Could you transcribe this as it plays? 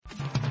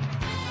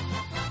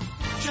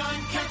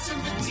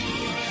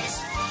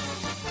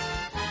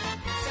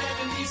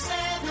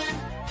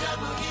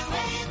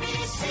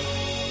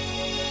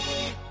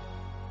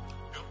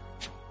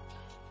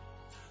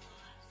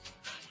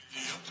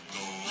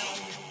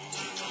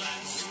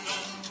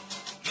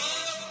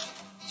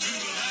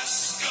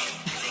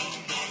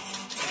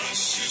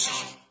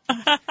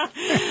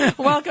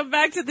Welcome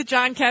back to the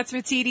John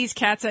Catsimatidis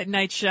Cats at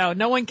Night show.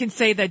 No one can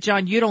say that,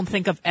 John, you don't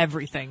think of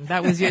everything.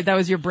 That was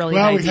your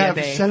brilliant idea. Well, we have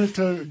Dave.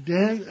 Senator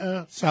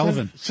Dan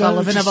Sullivan.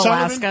 Sullivan of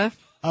Alaska.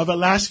 Of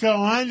Alaska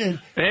on. And,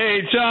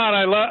 Hey, John,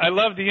 I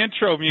love the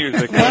intro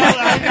music. well,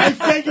 I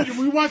figured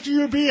we want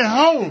you to be at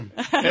home.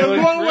 It You're was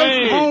going away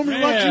great. from home.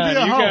 We want you to be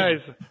at you home. guys,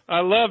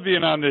 I love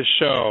being on this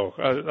show.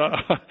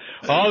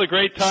 All the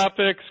great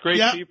topics, great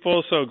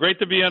people. So great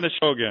to be on the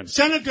show again.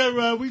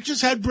 Senator, we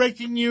just had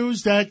breaking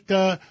news that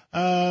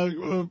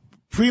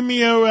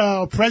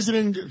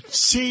President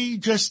Xi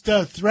just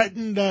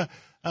threatened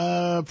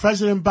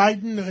President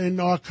Biden in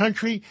our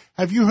country.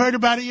 Have you heard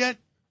about it yet?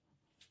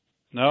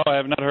 No, I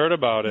have not heard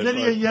about it.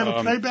 Lydia, you have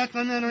a playback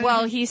on that?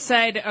 Well, he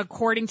said,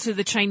 according to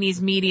the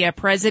Chinese media,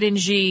 President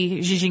Xi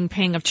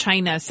Jinping of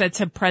China said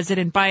to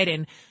President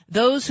Biden,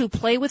 those who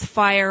play with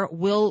fire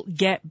will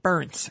get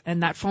burnt.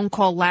 And that phone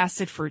call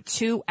lasted for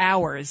 2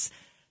 hours.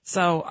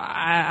 So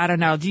I don't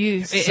know.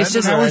 It's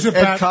just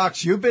Ed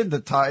Cox, you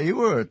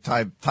were at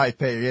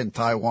Taipei in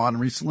Taiwan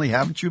recently,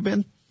 haven't you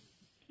been?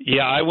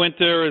 Yeah, I went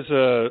there as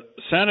a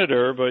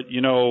senator, but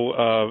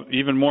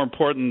even more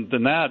important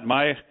than that,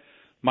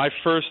 my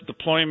first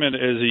deployment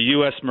as a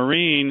U.S.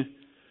 Marine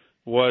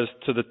was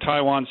to the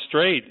Taiwan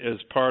Strait as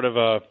part of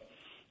a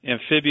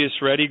amphibious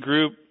ready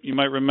group. You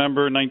might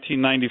remember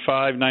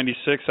 1995,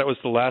 96. That was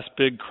the last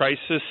big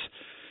crisis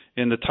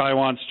in the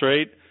Taiwan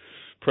Strait.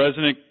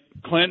 President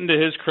Clinton, to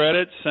his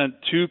credit, sent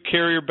 2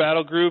 carrier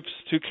battle groups,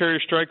 2 carrier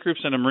strike groups,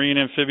 and a Marine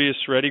amphibious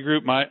ready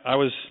group. I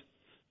was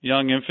a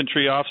young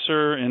infantry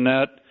officer in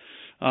that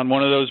on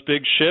one of those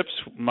big ships.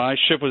 My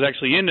ship was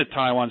actually in the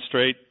Taiwan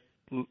Strait,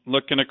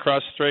 looking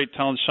across the strait,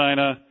 telling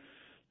China,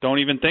 don't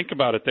even think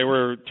about it. They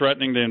were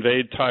threatening to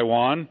invade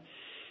Taiwan,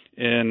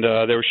 and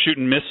they were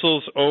shooting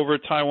missiles over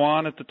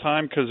Taiwan at the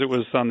time because it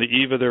was on the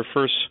eve of their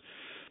first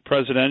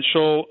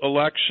presidential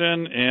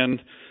election.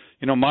 And,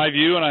 my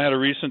view, and I had a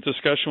recent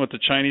discussion with the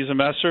Chinese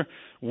ambassador,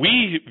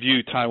 we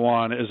view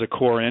Taiwan as a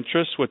core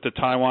interest with the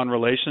Taiwan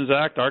Relations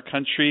Act. Our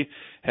country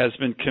has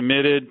been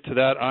committed to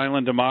that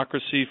island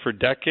democracy for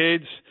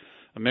decades.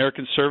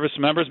 American service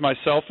members,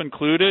 myself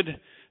included,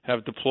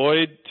 have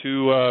deployed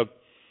to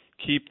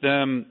keep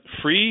them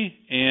free,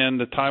 and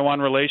the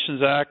Taiwan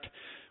Relations Act,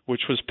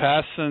 which was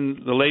passed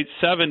in the late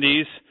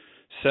 70s,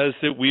 says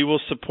that we will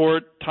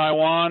support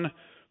Taiwan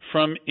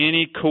from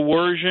any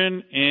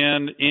coercion,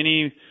 and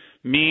any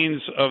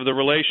means of the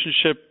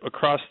relationship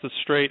across the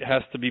strait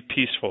has to be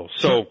peaceful.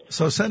 So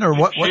Senator,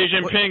 Xi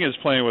Jinping is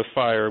playing with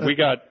fire.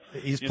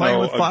 He's playing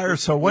with fire.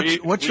 So we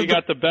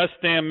got the best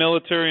damn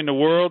military in the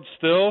world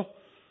still,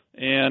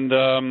 and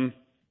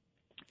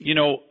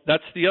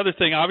that's the other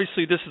thing.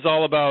 Obviously, this is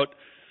all about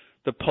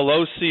the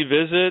Pelosi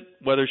visit,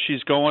 whether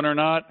she's going or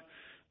not.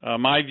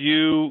 My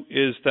view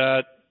is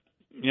that,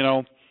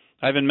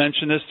 I haven't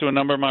mentioned this to a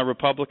number of my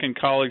Republican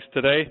colleagues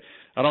today.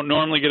 I don't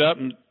normally get up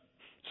and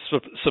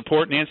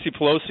support Nancy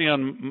Pelosi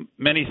on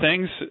many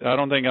things. I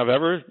don't think I've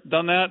ever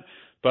done that.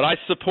 But I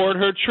support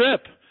her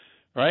trip,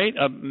 right?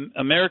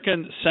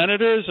 American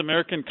senators,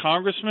 American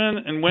congressmen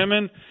and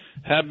women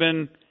have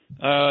been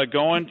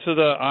going to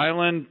the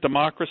island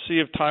democracy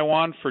of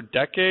Taiwan for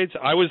decades.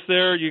 I was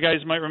there. You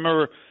guys might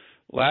remember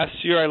last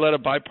year I led a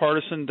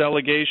bipartisan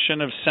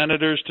delegation of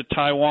senators to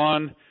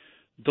Taiwan,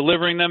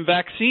 delivering them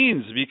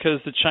vaccines because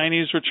the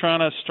Chinese were trying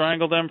to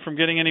strangle them from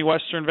getting any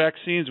Western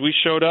vaccines. We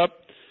showed up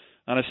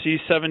on a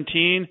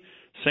C-17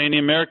 saying the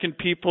American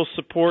people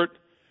support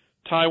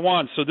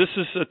Taiwan. So this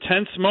is a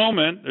tense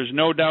moment. There's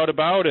no doubt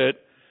about it.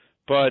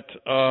 But,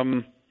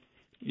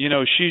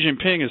 Xi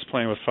Jinping is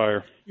playing with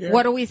fire. Yeah.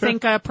 What do we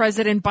think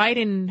President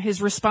Biden,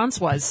 his response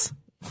was?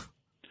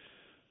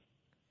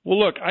 Well,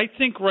 look, I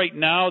think right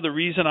now the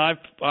reason I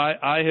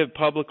have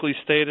publicly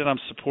stated I'm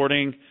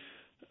supporting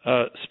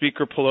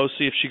Speaker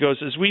Pelosi if she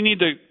goes is we need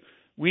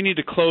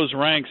to close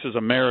ranks as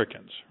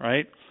Americans,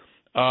 right?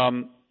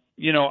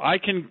 I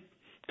can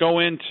go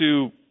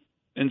into,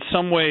 in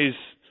some ways,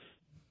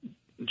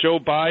 Joe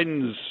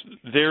Biden's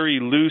very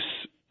loose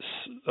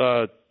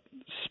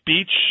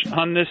speech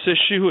on this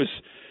issue is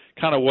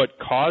kind of what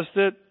caused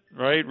it,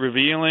 right?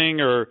 Revealing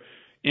or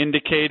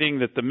indicating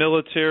that the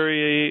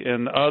military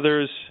and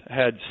others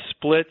had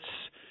splits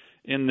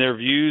in their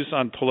views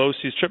on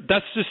Pelosi's trip.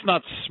 That's just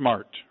not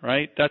smart,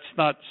 right? That's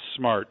not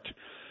smart.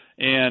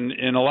 And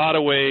in a lot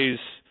of ways,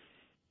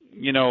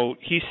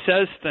 he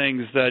says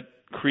things that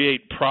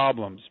create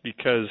problems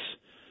because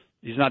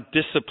he's not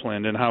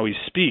disciplined in how he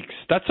speaks.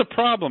 That's a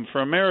problem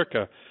for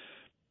America.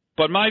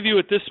 But my view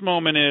at this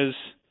moment is,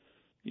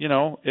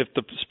 if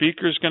the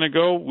speaker's going to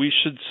go, we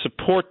should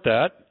support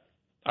that.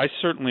 I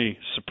certainly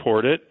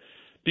support it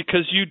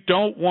because you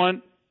don't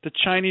want the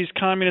Chinese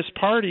Communist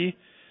Party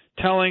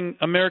telling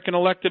American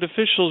elected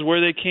officials where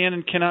they can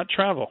and cannot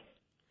travel.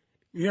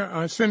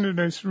 Yeah,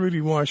 Senator Rudy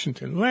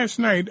Washington. Last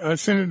night,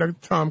 Senator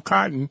Tom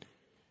Cotton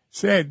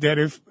said that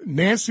if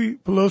Nancy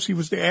Pelosi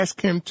was to ask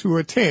him to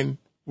attend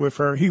with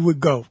her, he would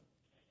go.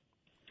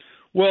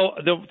 Well,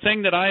 the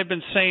thing that I have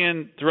been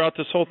saying throughout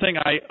this whole thing,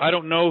 I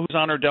don't know who's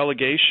on her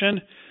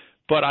delegation,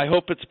 but I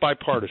hope it's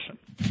bipartisan,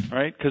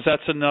 right? Because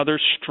that's another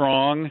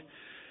strong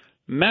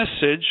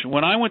message.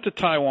 When I went to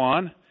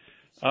Taiwan,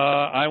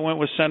 I went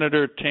with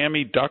Senator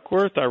Tammy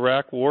Duckworth,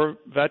 Iraq war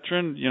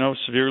veteran,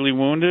 severely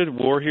wounded,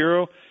 war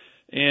hero,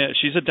 and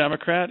she's a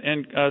Democrat,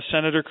 and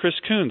Senator Chris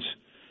Coons.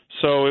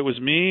 So it was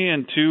me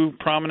and two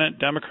prominent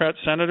Democrat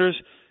senators.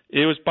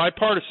 It was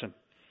bipartisan,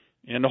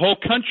 and the whole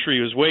country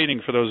was waiting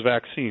for those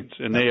vaccines,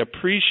 and they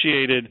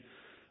appreciated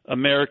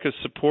America's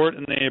support,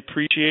 and they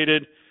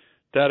appreciated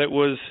that it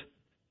was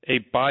a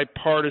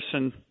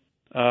bipartisan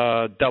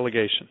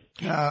delegation.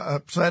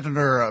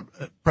 Senator,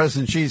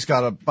 President Xi's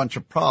got a bunch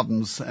of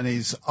problems, and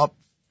he's up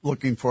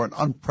looking for an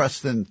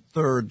unprecedented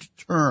third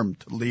term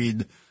to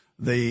lead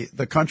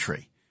the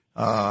country.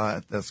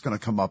 That's going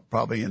to come up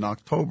probably in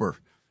October.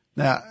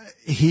 Now,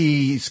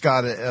 he's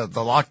got the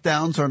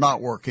lockdowns are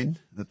not working.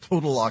 The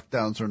total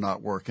lockdowns are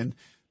not working.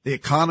 The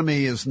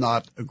economy is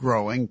not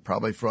growing,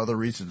 probably for other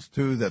reasons,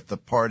 too, that the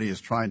party is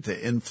trying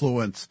to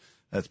influence.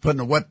 It's putting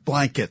a wet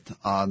blanket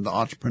on the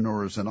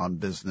entrepreneurs and on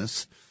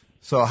business.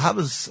 So how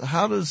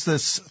does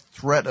this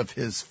threat of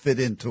his fit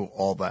into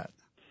all that?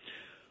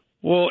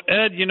 Well,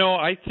 Ed,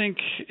 I think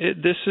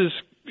this is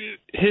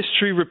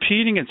history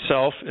repeating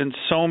itself in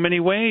so many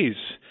ways.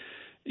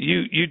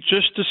 You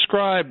just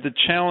described the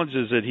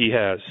challenges that he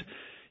has.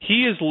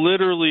 He is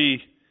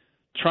literally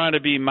trying to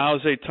be Mao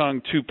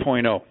Zedong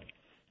 2.0,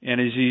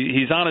 and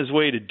he's on his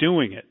way to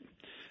doing it,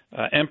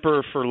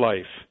 emperor for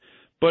life.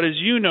 But as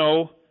you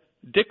know,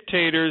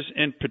 dictators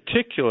in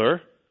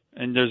particular,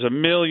 and there's a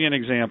million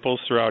examples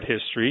throughout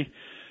history,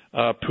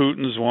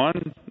 Putin's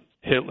one,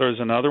 Hitler's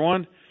another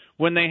one,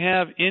 when they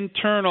have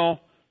internal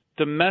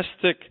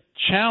domestic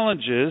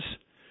challenges,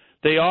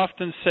 they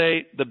often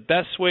say the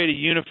best way to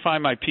unify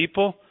my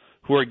people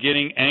who are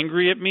getting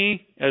angry at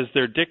me as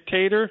their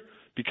dictator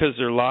because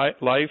their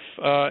life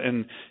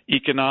and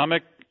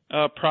economic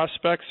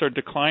prospects are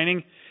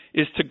declining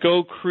is to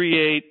go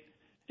create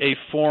a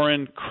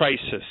foreign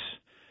crisis.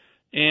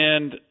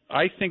 And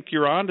I think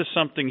you're onto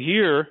something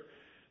here,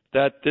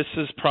 that this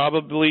is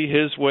probably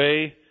his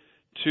way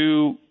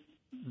to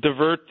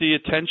divert the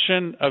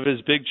attention of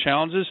his big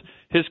challenges.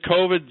 His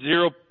COVID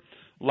zero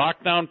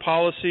lockdown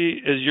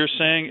policy, as you're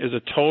saying, is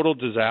a total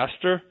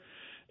disaster.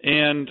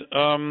 And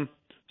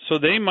so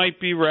they might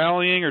be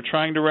rallying or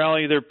trying to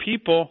rally their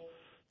people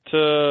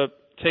to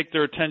take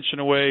their attention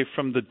away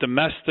from the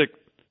domestic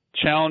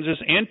challenges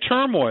and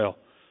turmoil,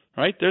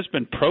 right? There's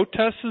been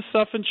protests and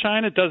stuff in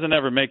China. It doesn't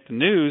ever make the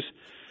news.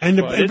 And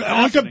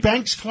aren't the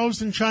banks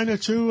closed in China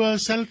too,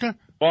 Senator?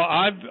 Well,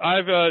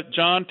 I've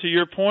John, to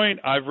your point,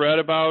 I've read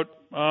about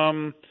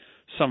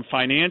some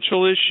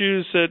financial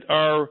issues that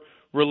are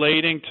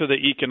relating to the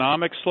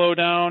economic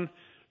slowdown.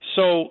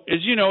 So, as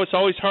you know, it's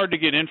always hard to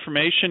get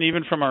information,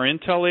 even from our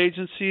intel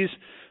agencies,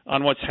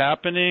 on what's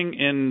happening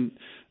in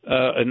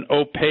an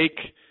opaque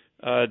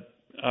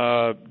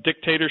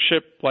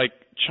dictatorship like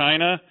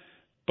China.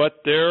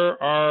 But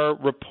there are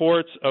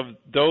reports of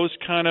those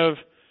kind of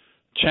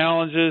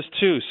challenges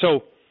too.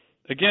 So,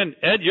 again,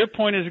 Ed, your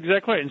point is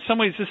exactly right. In some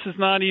ways, this is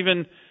not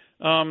even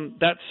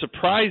that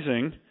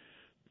surprising.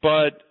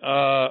 But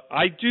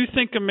I do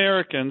think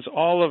Americans,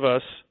 all of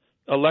us,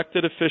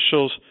 elected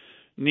officials,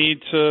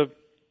 need to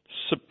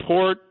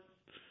support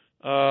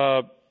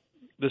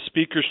the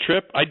speaker's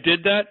trip. I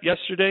did that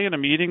yesterday in a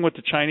meeting with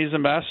the Chinese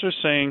ambassador,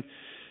 saying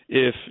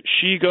if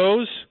she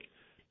goes,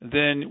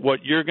 then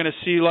what you're going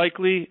to see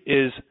likely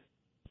is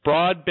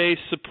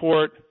broad-based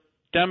support,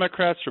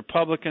 Democrats,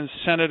 Republicans,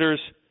 senators,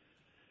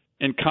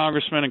 and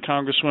congressmen and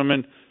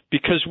congresswomen,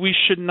 because we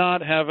should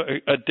not have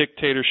a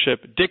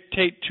dictatorship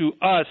dictate to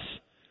us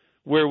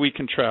where we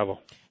can travel.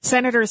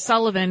 Senator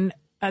Sullivan,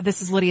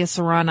 this is Lydia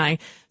Serrani.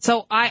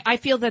 So I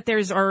feel that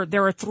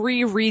there are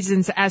three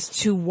reasons as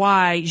to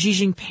why Xi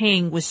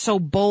Jinping was so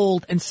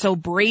bold and so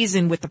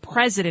brazen with the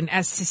president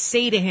as to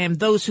say to him,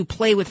 those who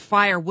play with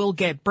fire will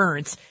get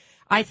burnt.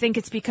 I think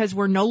it's because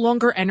we're no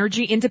longer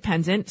energy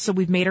independent, so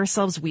we've made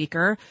ourselves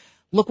weaker.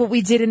 Look what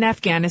we did in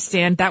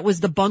Afghanistan. That was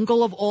the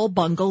bungle of all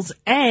bungles.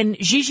 And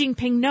Xi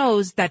Jinping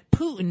knows that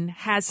Putin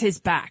has his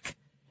back.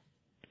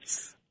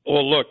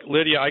 Well, look,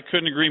 Lydia, I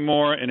couldn't agree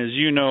more. And as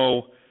you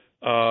know,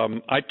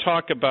 I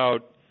talk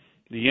about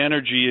the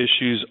energy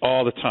issues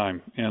all the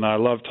time, and I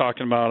love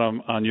talking about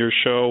them on your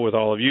show with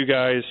all of you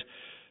guys.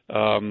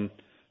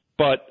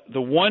 But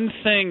the one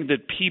thing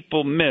that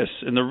people miss,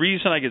 and the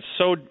reason I get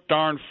so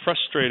darn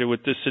frustrated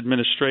with this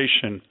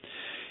administration,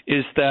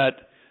 is that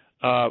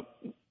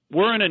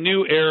we're in a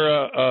new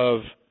era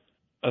of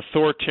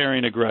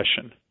authoritarian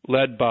aggression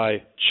led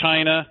by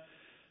China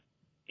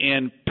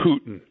and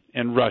Putin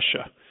and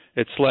Russia.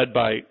 It's led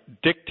by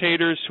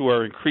dictators who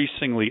are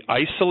increasingly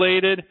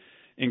isolated,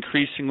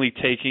 increasingly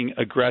taking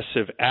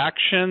aggressive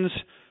actions,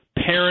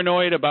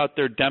 paranoid about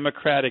their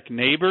democratic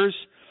neighbors,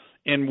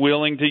 and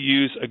willing to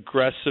use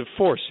aggressive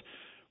force.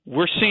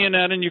 We're seeing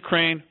that in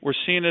Ukraine. We're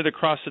seeing it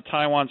across the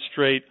Taiwan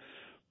Strait.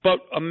 But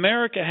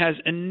America has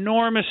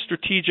enormous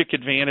strategic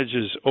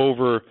advantages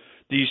over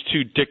these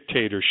two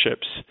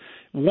dictatorships.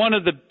 One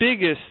of the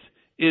biggest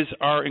is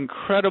our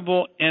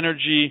incredible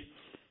energy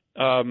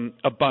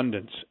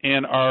abundance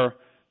and our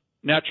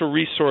natural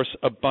resource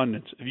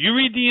abundance. If you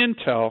read the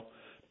intel,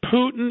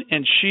 Putin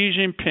and Xi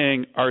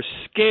Jinping are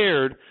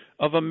scared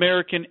of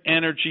American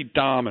energy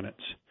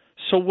dominance.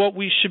 So what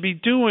we should be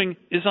doing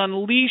is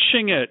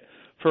unleashing it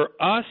for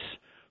us,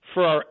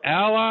 for our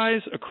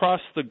allies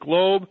across the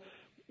globe.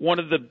 One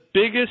of the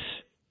biggest,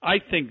 I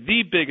think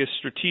the biggest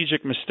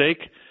strategic mistake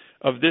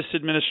of this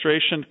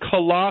administration,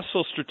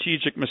 colossal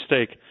strategic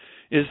mistake,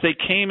 is they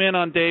came in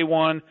on day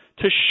one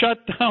to shut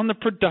down the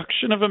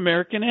production of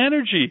American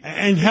energy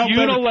and help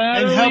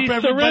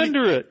unilaterally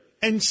surrender it.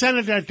 And,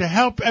 Senator, to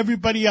help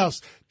everybody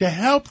else, to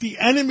help the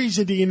enemies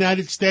of the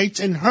United States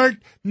and hurt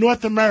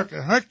North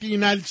America, hurt the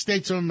United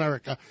States of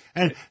America.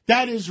 And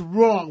that is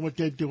wrong, what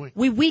they're doing.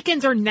 We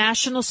weakened our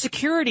national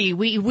security.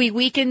 We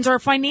weakened our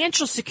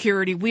financial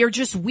security. We are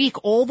just weak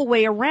all the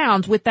way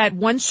around with that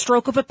one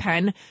stroke of a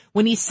pen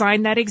when he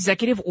signed that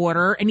executive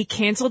order and he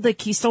canceled the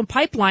Keystone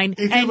Pipeline.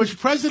 If it was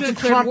President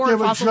Trump they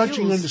were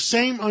judging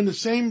on the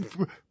same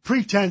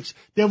pretense,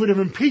 they would have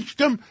impeached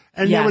him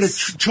and they would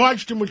have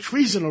charged him with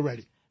treason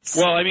already.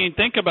 Well, I mean,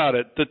 think about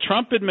it. The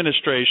Trump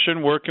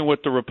administration, working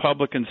with the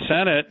Republican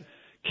Senate,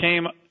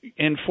 came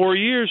in 4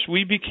 years.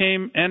 We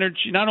became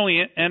not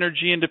only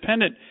energy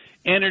independent,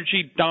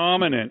 energy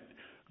dominant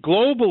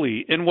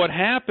globally. And what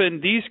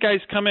happened, these guys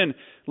come in.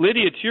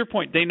 Lydia, to your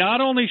point, they not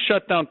only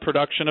shut down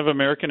production of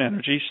American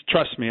energy.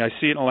 Trust me, I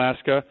see it in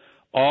Alaska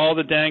all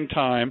the dang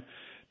time.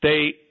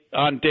 They,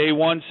 on day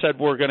one, said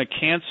we're going to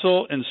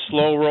cancel and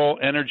slow roll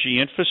energy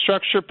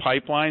infrastructure,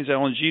 pipelines,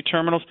 LNG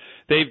terminals.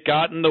 They've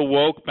gotten the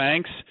woke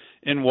banks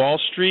in Wall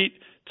Street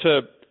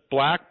to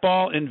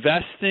blackball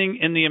investing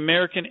in the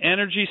American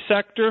energy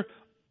sector.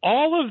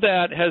 All of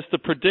that has the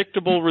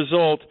predictable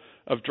result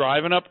of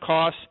driving up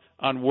costs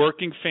on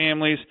working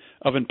families,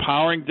 of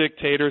empowering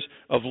dictators,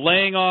 of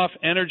laying off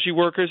energy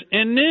workers.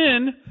 And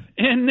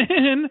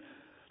then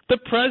the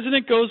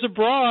president goes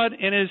abroad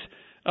and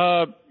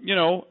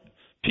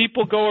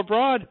people go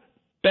abroad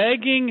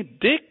begging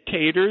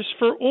dictators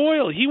for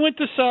oil. He went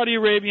to Saudi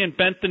Arabia and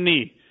bent the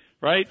knee,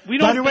 right? We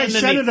don't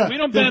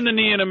bend the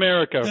knee in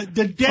America.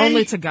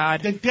 Only to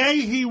God. The day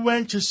he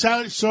went to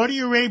Saudi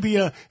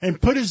Arabia and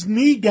put his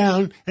knee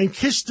down and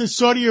kissed the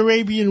Saudi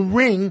Arabian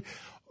ring,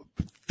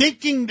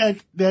 thinking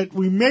that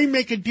we may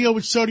make a deal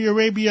with Saudi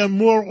Arabia,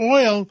 more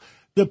oil,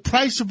 the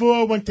price of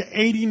oil went to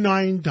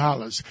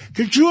 $89.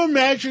 Could you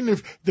imagine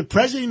if the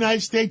President of the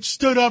United States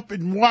stood up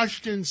in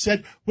Washington and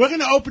said, we're going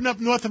to open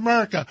up North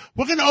America,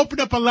 we're going to open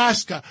up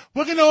Alaska,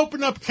 we're going to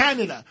open up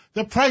Canada.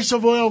 The price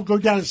of oil will go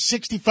down to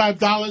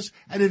 $65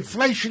 and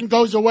inflation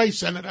goes away,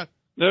 Senator.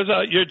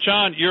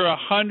 John, you're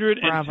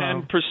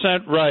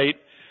 110% right.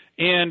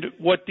 And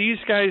what these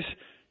guys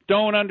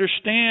don't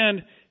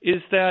understand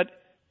is that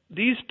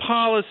these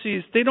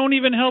policies, they don't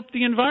even help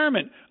the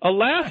environment.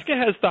 Alaska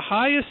has the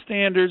highest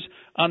standards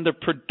on the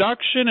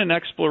production and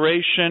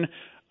exploration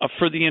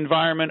for the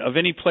environment of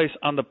any place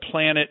on the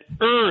planet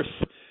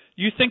Earth.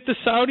 You think the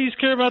Saudis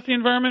care about the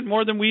environment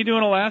more than we do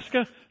in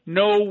Alaska?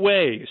 No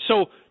way.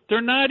 So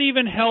they're not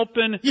even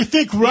helping. You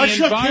think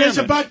Russia cares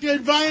about the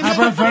environment?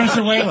 How about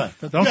Venezuela?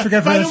 Don't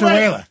forget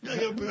Venezuela.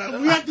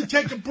 We have to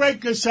take a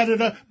break,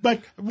 Senator,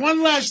 but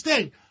one last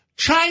thing.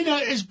 China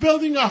is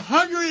building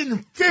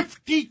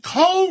 150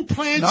 coal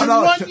plants in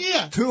 1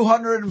 year.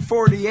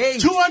 248.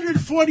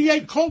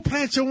 248 coal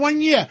plants in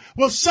 1 year.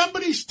 Will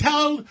somebody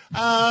tell,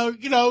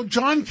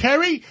 John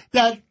Kerry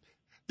that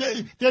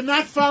they're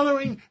not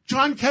following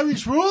John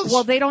Kerry's rules?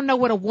 Well, they don't know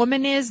what a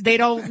woman is. They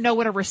don't know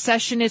what a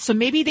recession is. So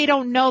maybe they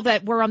don't know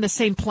that we're on the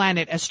same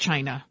planet as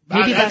China.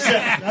 Maybe that's it.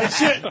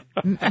 That's it.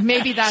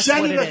 Maybe that's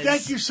Senator, what it is.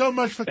 thank you so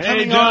much for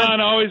coming on. Hey,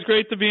 John, always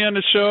great to be on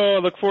the show. I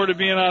look forward to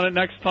being on it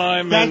next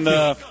time.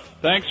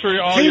 Thanks for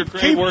all your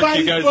great work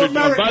you guys are doing.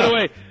 By the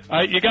way,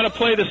 you got to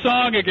play the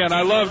song again.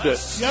 I loved it.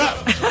 Yeah.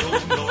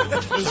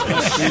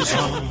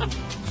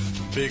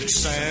 Big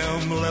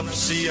Sam left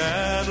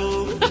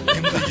Seattle in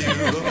the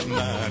year of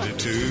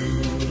 92.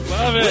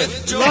 Love it.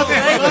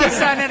 Thank you,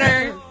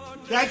 Senator.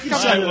 Thank you, All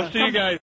right, Senator. we'll see you guys.